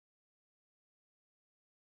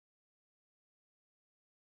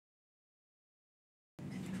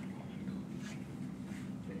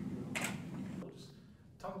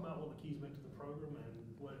Lakee's meant to the program and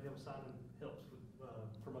what him signing helps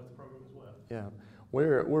promote the program as well. Yeah,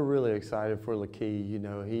 we're really excited for Lakee. You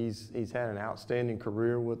know, he's had an outstanding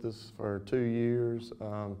career with us for 2 years.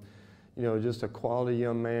 You know, just a quality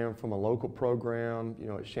young man from a local program. You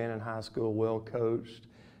know, at Shannon High School, well coached,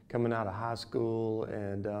 coming out of high school,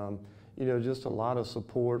 and you know, just a lot of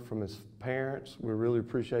support from his parents. We really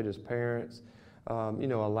appreciate his parents. You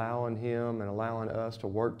know, allowing him and allowing us to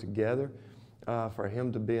work together for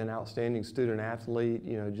him to be an outstanding student athlete.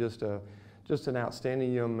 You know, just an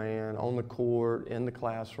outstanding young man on the court, in the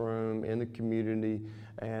classroom, in the community,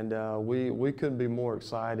 and we couldn't be more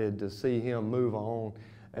excited to see him move on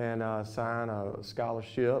and sign a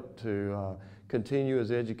scholarship to continue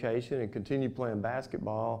his education and continue playing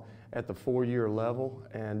basketball at the 4-year level,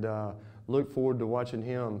 and look forward to watching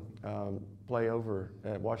him play over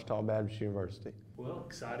at Ouachita Baptist University. Well,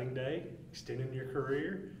 exciting day, extending your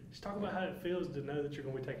career. Just talk about how it feels to know that you're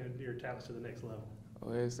going to be taking your talents to the next level.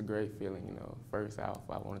 Well, it's a great feeling, you know. First off,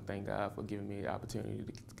 I want to thank God for giving me the opportunity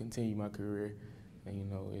to continue my career, and you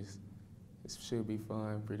know, it should be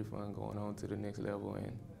fun, pretty fun, going on to the next level, and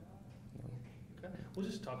you know. Okay. We'll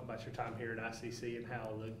just talk about your time here at ICC and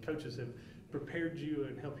how the coaches have prepared you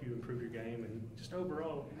and helped you improve your game, and just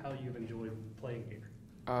overall how you've enjoyed playing here.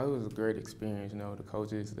 It was a great experience, you know. The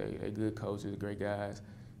coaches, they good coaches, great guys.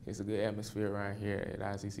 It's a good atmosphere around here at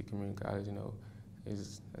ICC Community College, you know. I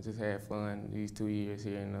just had fun these 2 years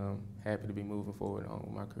here, and I'm happy to be moving forward on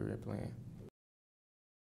with my career plan.